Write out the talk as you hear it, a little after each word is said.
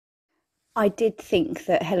I did think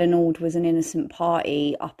that Helen Ord was an innocent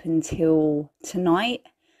party up until tonight,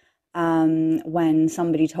 when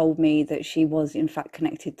somebody told me that she was in fact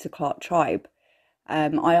connected to Clark Tribe.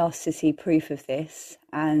 I asked to see proof of this,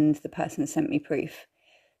 and the person sent me proof.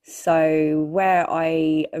 So, where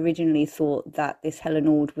I originally thought that this Helen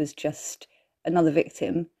Ord was just another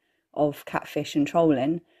victim of catfish and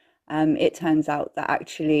trolling, it turns out that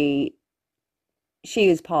actually she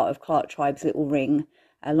is part of Clark Tribe's little ring,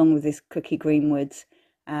 along with this Cookie Greenwood,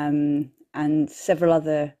 and several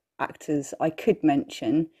other actors I could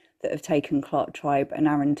mention that have taken Clark Tribe and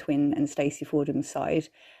Aaron Twin and Stacey Fordham's side.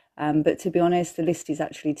 But to be honest, the list is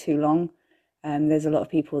actually too long. There's a lot of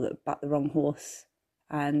people that back the wrong horse,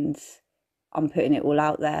 and I'm putting it all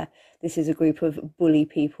out there. This is a group of bully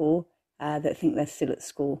people that think they're still at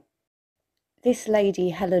school. This lady,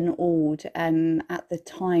 Helen Ord, at the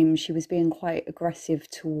time, she was being quite aggressive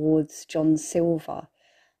towards John Silver.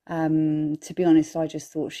 To be honest, I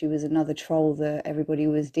just thought she was another troll that everybody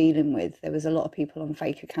was dealing with. There was a lot of people on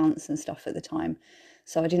fake accounts and stuff at the time,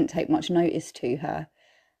 so I didn't take much notice to her.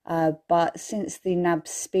 But since the NAB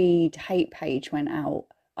Speed hate page went out,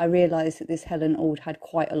 I realised that this Helen Ord had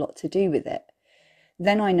quite a lot to do with it.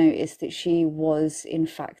 Then I noticed that she was, in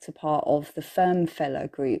fact, a part of the Firm Fella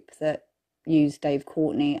group that used Dave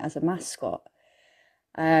Courtney as a mascot.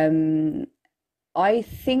 Um, I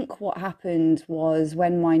think what happened was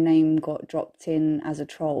when my name got dropped in as a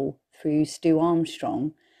troll through Stu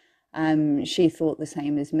Armstrong, she thought the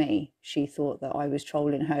same as me. She thought that I was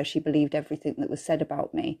trolling her. She believed everything that was said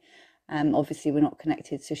about me. Obviously, we're not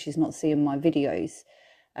connected, so she's not seeing my videos.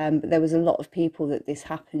 But there was a lot of people that this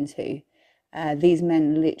happened to. These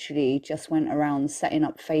men literally just went around setting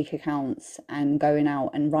up fake accounts and going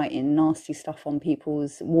out and writing nasty stuff on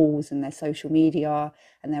people's walls and their social media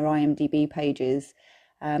and their IMDb pages.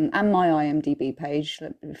 And my IMDb page,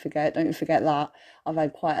 don't forget that. I've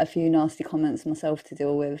had quite a few nasty comments myself to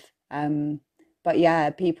deal with. But yeah,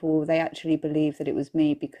 people, they actually believe that it was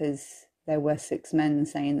me because there were six men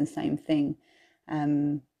saying the same thing.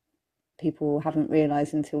 People haven't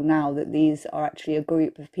realised until now that these are actually a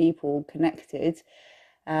group of people connected.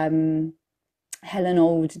 Helen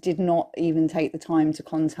Ord did not even take the time to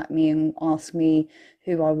contact me and ask me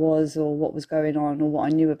who I was or what was going on or what I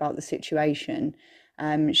knew about the situation.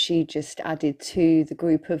 She just added to the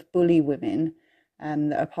group of bully women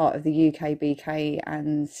that are part of the UKBK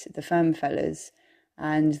and the Firm Fellas,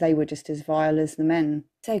 and they were just as vile as the men.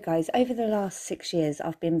 So, guys, over the last 6 years,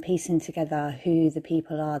 I've been piecing together who the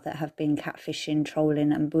people are that have been catfishing,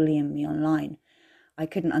 trolling, and bullying me online. I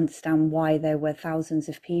couldn't understand why there were thousands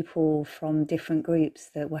of people from different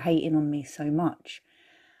groups that were hating on me so much.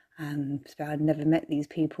 So I'd never met these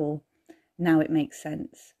people. Now it makes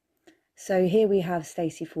sense. So here we have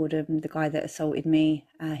Stacey Fordham, the guy that assaulted me,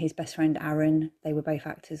 his best friend Aaron. They were both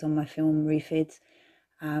actors on my film Roofied.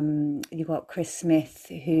 You've got Chris Smith,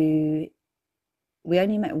 who we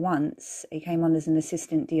only met once. He came on as an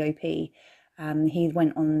assistant DOP. He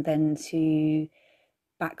went on then to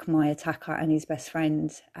back my attacker and his best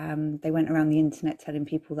friend. They went around the internet telling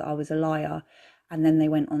people that I was a liar, and then they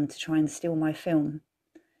went on to try and steal my film.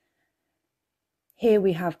 Here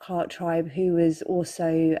we have Clark Tribe, who was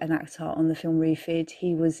also an actor on the film Roofied.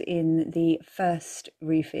 He was in the first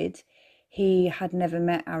Roofied. He had never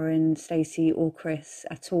met Aaron, Stacey or Chris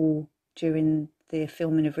at all during the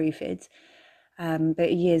filming of Roofied.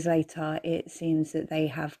 But years later, it seems that they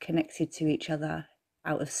have connected to each other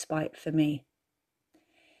out of spite for me.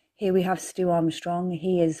 Here we have Stu Armstrong.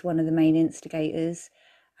 He is one of the main instigators.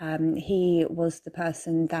 He was the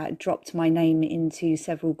person that dropped my name into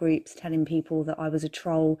several groups telling people that I was a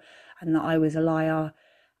troll and that I was a liar,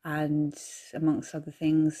 and amongst other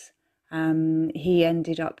things. He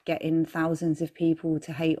ended up getting thousands of people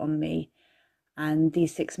to hate on me, and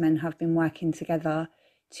these six men have been working together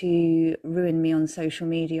to ruin me on social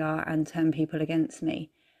media and turn people against me.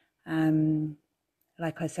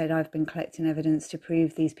 Like I said, I've been collecting evidence to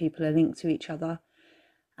prove these people are linked to each other.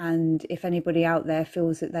 And if anybody out there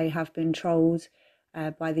feels that they have been trolled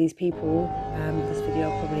by these people, this video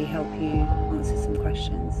will probably help you answer some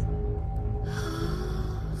questions.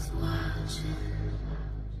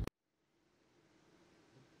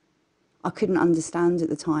 I couldn't understand at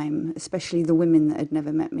the time, especially the women that had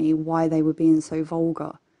never met me, why they were being so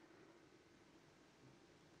vulgar.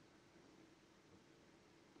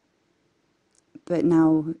 But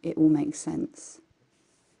now it all makes sense.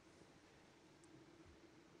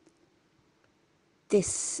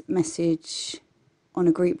 This message on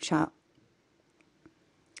a group chat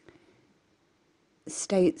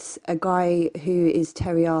states a guy who is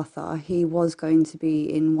Terry Arthur. He was going to be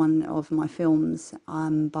in one of my films,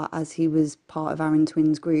 but as he was part of Aaron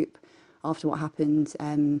Twin's group, after what happened,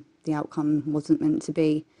 the outcome wasn't meant to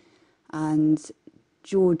be. And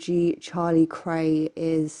Georgie Charlie Cray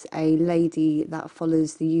is a lady that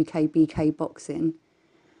follows the UK BK boxing.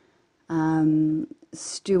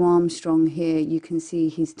 Stu Armstrong here, you can see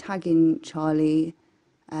he's tagging Charlie,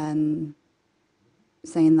 saying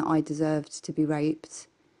that I deserved to be raped.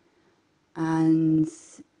 And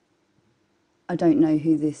I don't know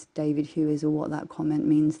who this David Hugh is or what that comment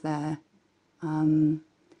means there.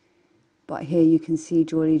 But here you can see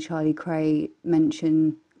Geordie Charlie Cray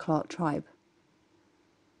mention Clark Tribe.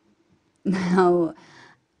 Now,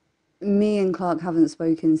 me and Clark haven't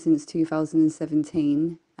spoken since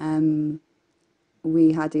 2017.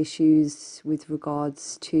 We had issues with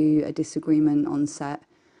regards to a disagreement on set,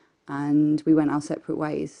 and we went our separate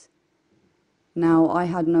ways. Now, I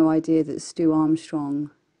had no idea that Stu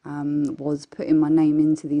Armstrong was putting my name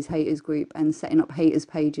into these haters group and setting up haters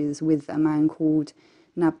pages with a man called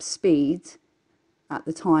Nab Speed. At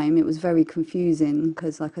the time, it was very confusing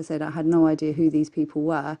because, like I said, I had no idea who these people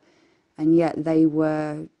were, and yet they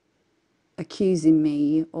were accusing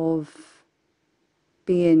me of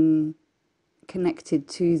being connected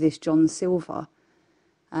to this John Silver.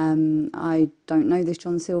 I don't know this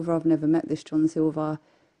John Silver. I've never met this John Silver.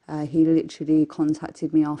 He literally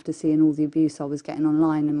contacted me after seeing all the abuse I was getting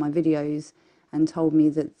online in my videos and told me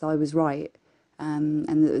that I was right, and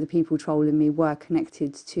that the people trolling me were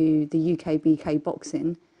connected to the UK BK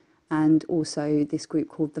boxing and also this group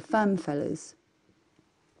called the Firm Fellas.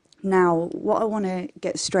 Now, what I want to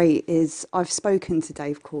get straight is I've spoken to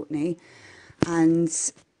Dave Courtney, and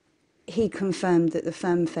he confirmed that the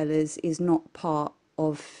Firm Fellas is not part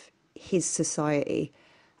of his society.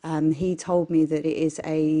 He told me that it is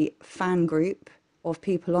a fan group of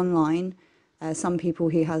people online, some people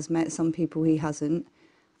he has met, some people he hasn't,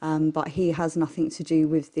 but he has nothing to do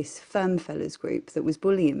with this Firm Fellas group that was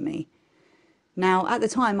bullying me. Now, at the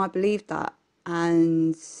time, I believed that,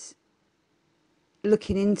 and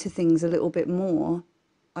looking into things a little bit more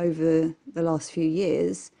over the last few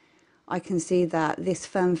years, I can see that this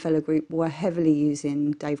Firm Fella group were heavily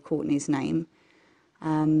using Dave Courtney's name.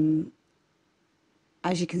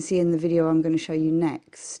 As you can see in the video I'm going to show you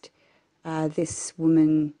next, this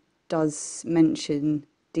woman does mention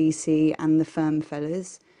DC and the Firm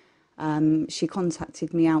Fellas. She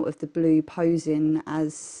contacted me out of the blue posing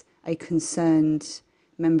as a concerned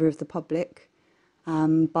member of the public,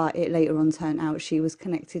 but it later on turned out she was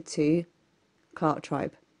connected to Clark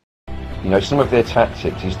Tribe. You know, some of their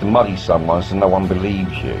tactics is to muddy someone so no one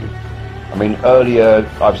believes you. I mean, earlier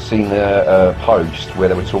I've seen a post where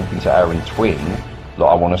they were talking to Aaron Twin. Like,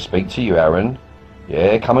 I want to speak to you, Aaron.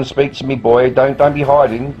 Yeah, come and speak to me, boy. Don't be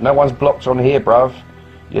hiding. No one's blocked on here, bruv.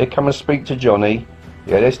 Yeah, come and speak to Johnny.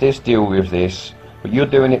 Yeah, let's deal with this. But you're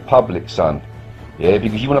doing it public, son. Yeah,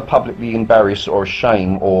 because you want to publicly embarrass or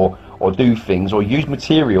shame or do things or use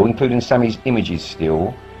material, including Sammy's images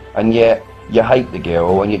still, and yet you hate the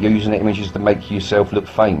girl and yet you're using the images to make yourself look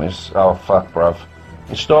famous. Oh, fuck, bruv.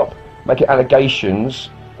 And stop making allegations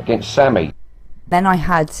against Sammy. Then I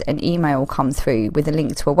had an email come through with a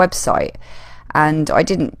link to a website, and I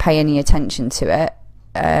didn't pay any attention to it.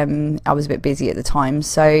 I was a bit busy at the time,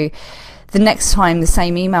 so the next time the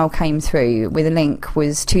same email came through with a link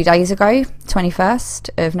was 2 days ago, 21st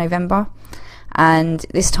of November, and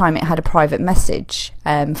this time it had a private message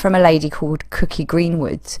from a lady called Cookie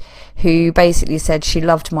Greenwood, who basically said she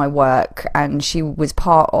loved my work and she was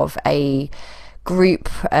part of a group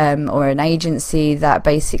or an agency that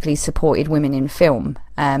basically supported women in film,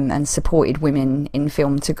 and supported women in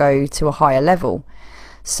film to go to a higher level.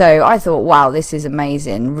 So I thought, wow, this is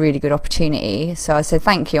amazing, really good opportunity. So I said,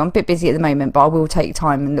 thank you, I'm a bit busy at the moment, but I will take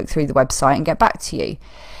time and look through the website and get back to you.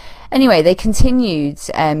 Anyway, they continued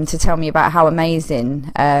to tell me about how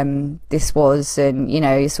amazing this was, and, you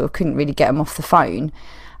know, sort of couldn't really get them off the phone.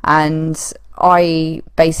 And I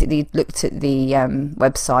basically looked at the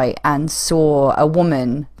website and saw a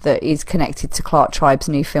woman that is connected to Clark Tribe's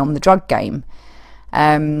new film, The Drug Game.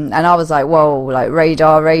 And I was like, whoa, like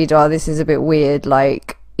radar, this is a bit weird.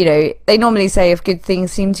 Like, you know, they normally say if good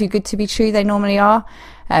things seem too good to be true, they normally are.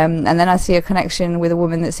 And then I see a connection with a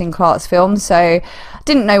woman that's in Clark's film. So I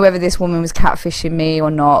didn't know whether this woman was catfishing me or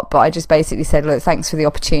not, but I just basically said, look, thanks for the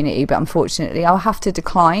opportunity, but unfortunately I'll have to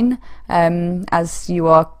decline, as you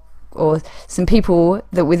are, or some people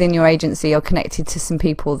that within your agency are connected to some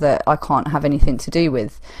people that I can't have anything to do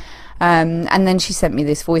with. And then she sent me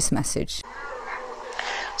this voice message.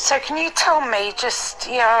 So can you tell me, just,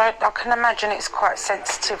 yeah, I can imagine it's quite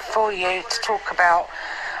sensitive for you to talk about,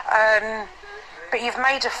 but you've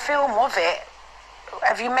made a film of it.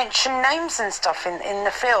 Have you mentioned names and stuff in the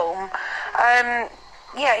film?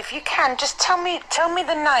 Yeah, if you can, just tell me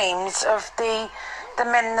the names of the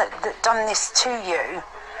men that done this to you,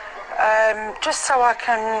 just so I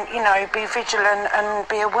can, you know, be vigilant and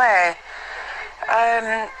be aware.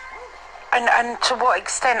 And to what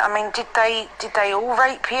extent? I mean, did they all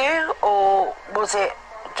rape you, or was it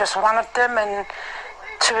just one of them and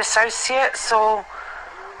two associates? Or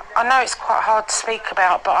I know it's quite hard to speak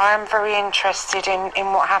about, but I am very interested in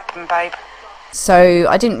what happened, babe. So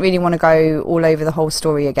I didn't really want to go all over the whole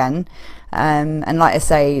story again. And like I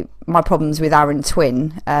say, my problems with Aaron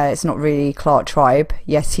Twin, it's not really Clark Tribe.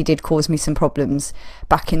 Yes, he did cause me some problems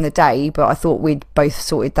back in the day, but I thought we'd both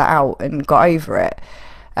sorted that out and got over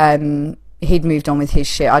it. He'd moved on with his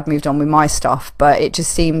shit, I'd moved on with my stuff, but it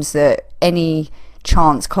just seems that any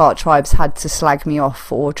chance Clark Tribe's had to slag me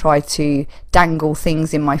off or try to dangle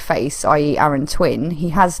things in my face, i.e. Aaron Twin, he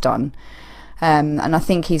has done. And I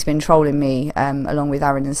think he's been trolling me along with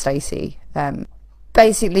Aaron and Stacey.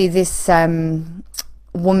 Basically, this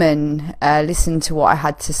woman listened to what I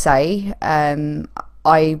had to say.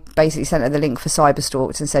 I basically sent her the link for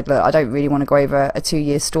Cyberstalked and said, look, I don't really want to go over a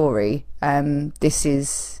 2-year story. This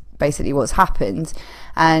is basically what's happened.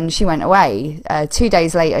 And she went away. 2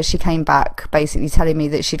 days later, she came back basically telling me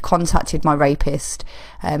that she'd contacted my rapist.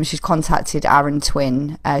 She'd contacted Aaron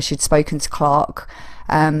Twin. She'd spoken to Clark.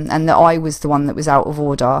 And that I was the one that was out of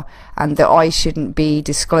order, and that I shouldn't be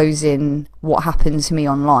disclosing what happened to me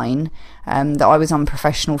online, that I was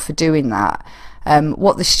unprofessional for doing that.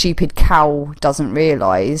 What the stupid cow doesn't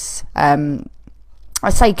realise, I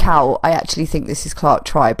say cow, I actually think this is Clark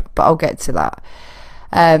Tribe, but I'll get to that.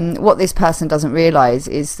 What this person doesn't realise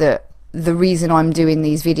is that the reason I'm doing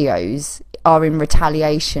these videos are in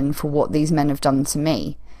retaliation for what these men have done to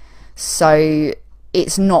me. So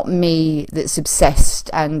it's not me that's obsessed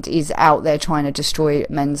and is out there trying to destroy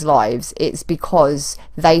men's lives. It's because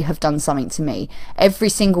they have done something to me. Every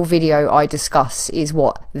single video I discuss is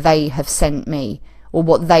what they have sent me, or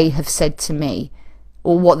what they have said to me,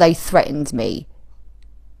 or what they threatened me.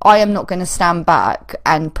 I am not going to stand back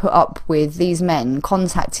and put up with these men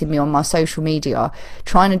contacting me on my social media,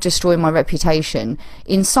 trying to destroy my reputation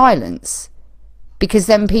in silence, because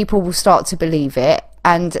then people will start to believe it,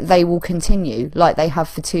 and they will continue like they have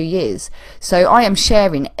for 2 years. So I am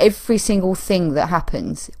sharing every single thing that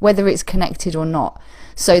happens, whether it's connected or not,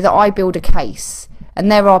 so that I build a case,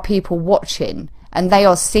 and there are people watching and they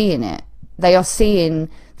are seeing it. They are seeing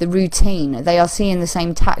the routine, they are seeing the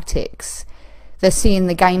same tactics, they're seeing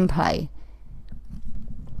the gameplay.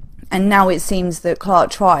 And now it seems that Clark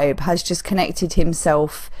Tribe has just connected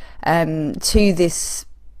himself to this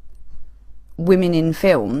Women in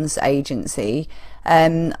Films agency.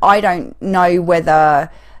 I don't know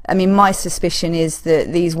whether, I mean, my suspicion is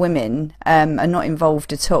that these women are not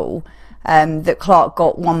involved at all, that Clark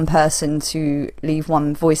got one person to leave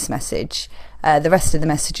one voice message. The rest of the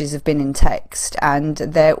messages have been in text, and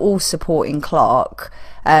they're all supporting Clark,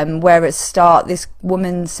 where at start this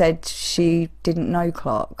woman said she didn't know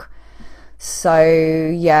Clark. So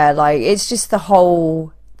yeah, like, it's just the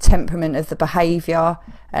whole temperament of the behaviour,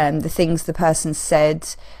 the things the person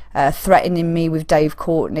said, threatening me with Dave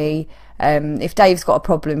Courtney. If Dave's got a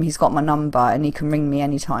problem, he's got my number and he can ring me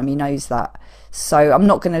anytime, he knows that. So I'm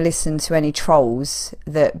not going to listen to any trolls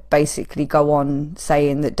that basically go on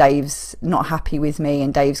saying that Dave's not happy with me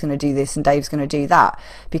and Dave's going to do this and Dave's going to do that,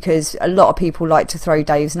 because a lot of people like to throw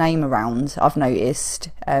Dave's name around, I've noticed,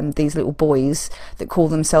 these little boys that call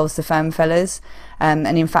themselves the Femme Fellas, and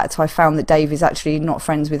in fact I found that Dave is actually not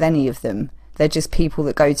friends with any of them. They're just people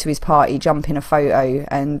that go to his party, jump in a photo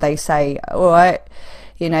and they say, all right,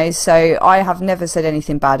 you know. So I have never said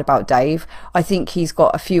anything bad about Dave. I think he's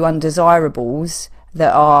got a few undesirables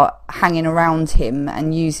that are hanging around him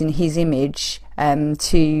and using his image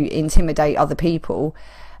to intimidate other people.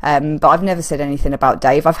 But I've never said anything about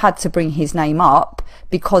Dave. I've had to bring his name up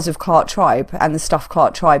because of Clark Tribe and the stuff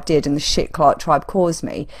Clark Tribe did and the shit Clark Tribe caused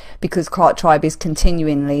me, because Clark Tribe is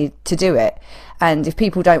continually to do it. And if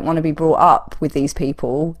people don't want to be brought up with these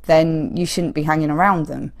people, then you shouldn't be hanging around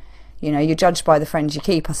them. You know, you're judged by the friends you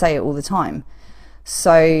keep. I say it all the time.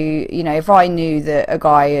 So, you know, if I knew that a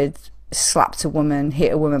guy had slapped a woman,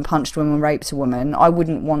 hit a woman, punched a woman, raped a woman, I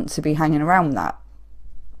wouldn't want to be hanging around that.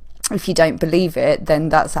 If you don't believe it, then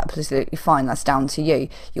that's absolutely fine. That's down to you.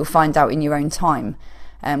 You'll find out in your own time,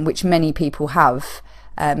 which many people have.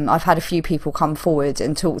 I've had a few people come forward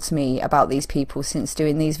and talk to me about these people since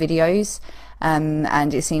doing these videos.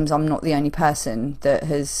 And it seems I'm not the only person that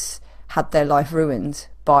has had their life ruined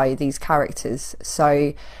by these characters.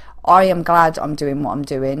 So I am glad I'm doing what I'm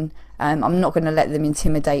doing. I'm not going to let them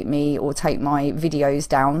intimidate me or take my videos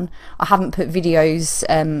down. I haven't put videos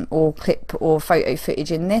or clip or photo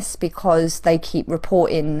footage in this because they keep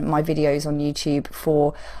reporting my videos on YouTube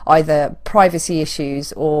for either privacy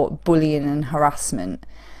issues or bullying and harassment.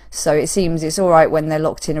 So it seems it's all right when they're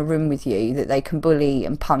locked in a room with you that they can bully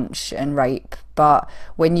and punch and rape, but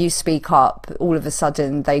when you speak up, all of a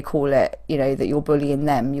sudden they call it, you know, that you're bullying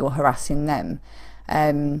them, you're harassing them.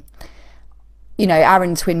 You know,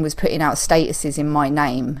 Aaron Twin was putting out statuses in my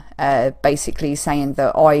name, basically saying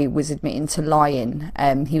that I was admitting to lying.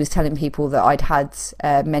 He was telling people that I'd had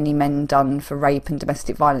many men done for rape and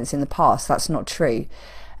domestic violence in the past. That's not true.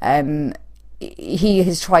 He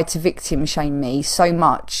has tried to victim shame me so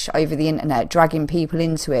much over the internet, dragging people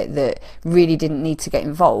into it that really didn't need to get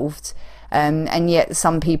involved. And yet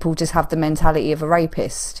some people just have the mentality of a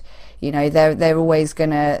rapist. You know, they're always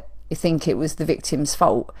gonna think it was the victim's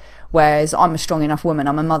fault. Whereas I'm a strong enough woman,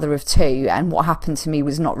 I'm a mother of two, and what happened to me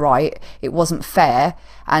was not right. It wasn't fair,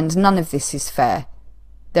 and none of this is fair.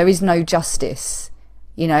 There is no justice.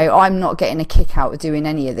 You know, I'm not getting a kick out of doing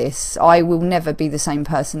any of this. I will never be the same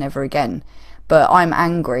person ever again. But I'm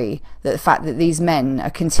angry that the fact that these men are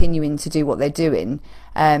continuing to do what they're doing,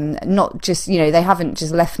 not just, you know, they haven't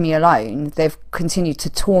just left me alone. They've continued to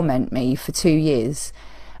torment me for 2 years.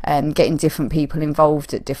 Getting different people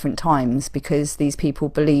involved at different times because these people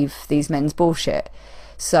believe these men's bullshit.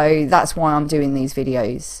 So that's why I'm doing these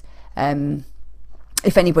videos.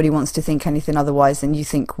 If anybody wants to think anything otherwise, then you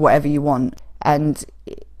think whatever you want. And,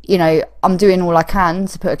 you know, I'm doing all I can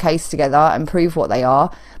to put a case together and prove what they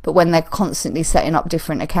are. But when they're constantly setting up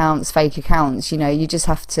different accounts, fake accounts, you know, you just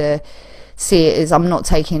have to see it as I'm not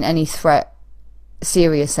taking any threat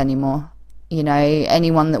serious anymore. You know,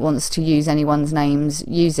 anyone that wants to use anyone's names,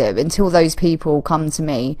 use it. Until those people come to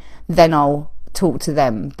me, then I'll talk to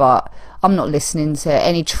them. But I'm not listening to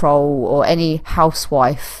any troll or any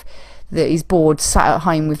housewife that is bored, sat at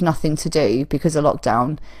home with nothing to do because of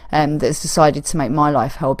lockdown, that's decided to make my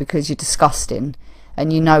life hell because you're disgusting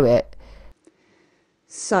and you know it.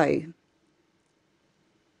 So,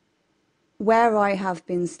 where I have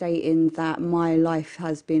been stating that my life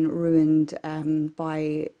has been ruined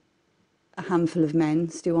by a handful of men,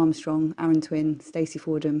 Stu Armstrong, Aaron Twin, Stacey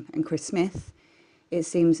Fordham and Chris Smith, it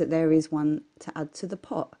seems that there is one to add to the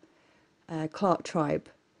pot. Clark Tribe.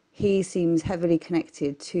 He seems heavily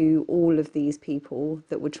connected to all of these people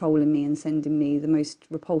that were trolling me and sending me the most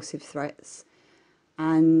repulsive threats.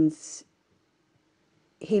 And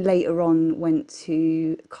he later on went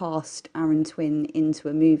to cast Aaron Twin into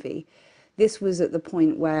a movie. This was at the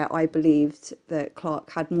point where I believed that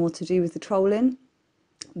Clark had more to do with the trolling,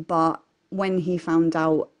 but when he found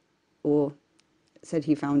out, or said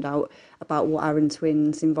he found out, about what Aaron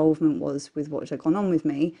Twin's involvement was with what had gone on with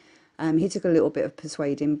me, he took a little bit of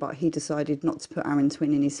persuading, but he decided not to put Aaron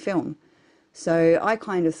Twin in his film. So I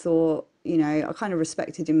kind of thought, you know, I kind of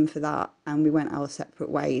respected him for that, and we went our separate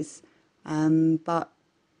ways. But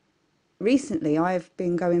recently I've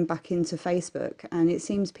been going back into Facebook, and it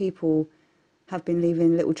seems people have been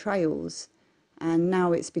leaving little trails, and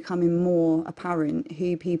now it's becoming more apparent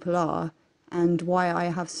who people are and why I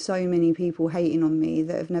have so many people hating on me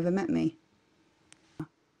that have never met me.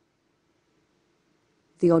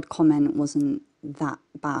 The odd comment wasn't that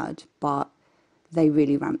bad, but they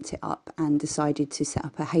really ramped it up and decided to set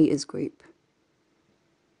up a haters group.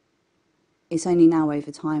 It's only now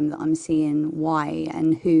over time that I'm seeing why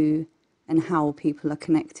and who and how people are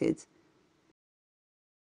connected.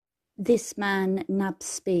 This man, Nab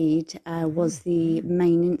Speed, was the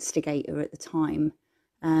main instigator at the time.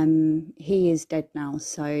 He is dead now,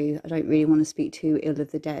 so I don't really want to speak too ill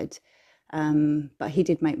of the dead. But he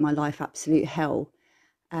did make my life absolute hell.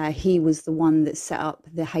 He was the one that set up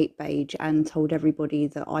the hate page and told everybody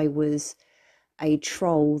that I was a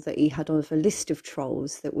troll that he had on a list of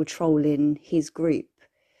trolls that were trolling his group.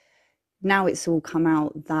 Now it's all come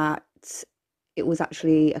out that it was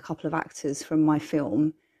actually a couple of actors from my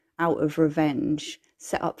film, out of revenge,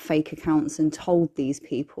 set up fake accounts and told these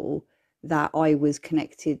people that I was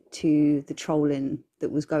connected to the trolling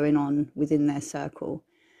that was going on within their circle.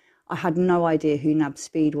 I had no idea who Nab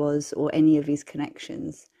Speed was or any of his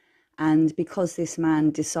connections. And because this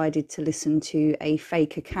man decided to listen to a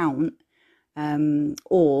fake account,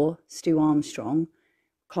 or Stu Armstrong,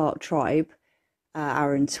 Clark Tribe,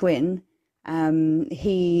 Aaron Twin,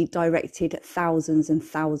 he directed thousands and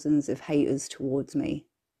thousands of haters towards me,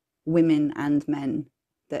 women and men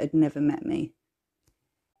that had never met me.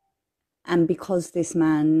 And because this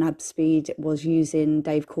man, Nabspeed, was using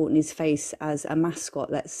Dave Courtney's face as a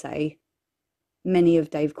mascot, let's say, many of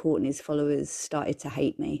Dave Courtney's followers started to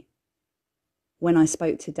hate me. When I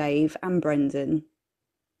spoke to Dave and Brendan,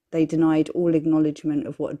 they denied all acknowledgement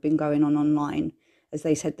of what had been going on online, as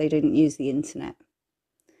they said they didn't use the internet.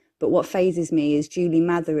 But what phases me is Julie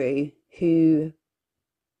Matheru, who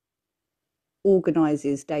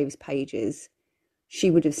organises Dave's pages.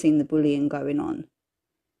 She would have seen the bullying going on.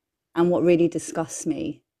 And what really disgusts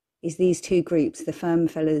me is these two groups, the Firm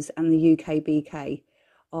Fellas and the UKBK,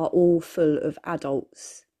 are all full of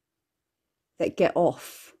adults that get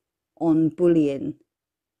off on bullying.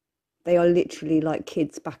 They are literally like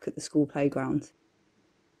kids back at the school playground.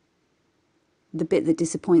 The bit that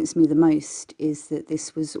disappoints me the most is that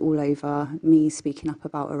this was all over me speaking up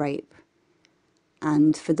about a rape.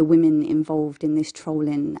 And for the women involved in this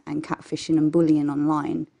trolling and catfishing and bullying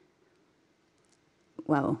online,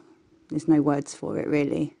 well, there's no words for it,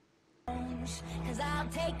 really. 'Cause I'll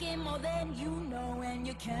take it more than you know, and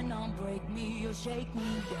you cannot break me or shake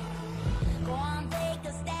me down. Go on, take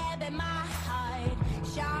a stab at my heart,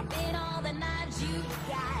 sharpen all the knives you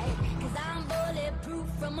got. 'Cause I'm bulletproof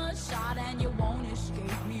from a shot, and you won't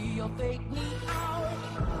escape me or fake me out.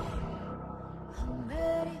 I'm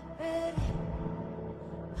ready, ready.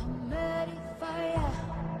 I'm ready for ya.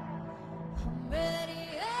 I'm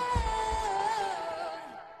ready, oh.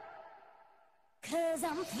 'Cause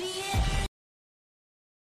I'm feeling.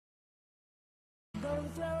 Go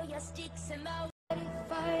throw your sticks in the ready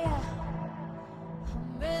fire.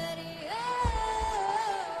 I'm ready.